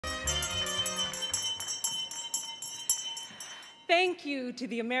Thank you to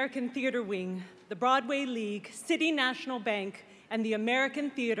the American Theater Wing, the Broadway League, City National Bank, and the American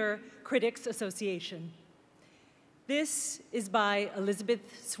Theater Critics Association. This is by Elizabeth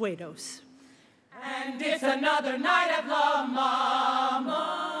Swados. And it's another night at La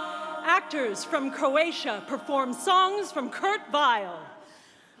Mama. Actors from Croatia perform songs from Kurt Weill.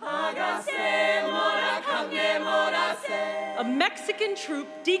 A Mexican troupe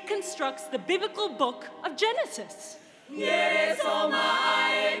deconstructs the biblical book of Genesis. 3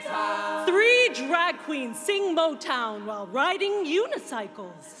 drag queens sing Motown while riding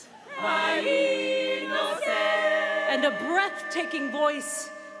unicycles. And a breathtaking voice,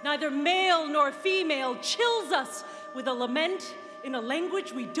 neither male nor female, chills us with a lament in a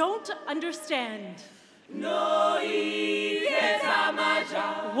language we don't understand.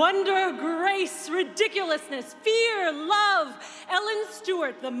 Wonder, grace, ridiculousness, fear, love. Ellen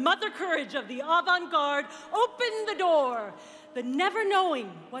Stewart, the mother courage of the avant-garde, open the door, the never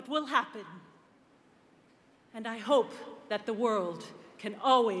knowing what will happen. And I hope that the world can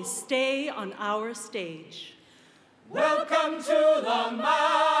always stay on our stage. Welcome to La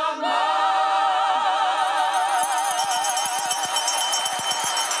Mama.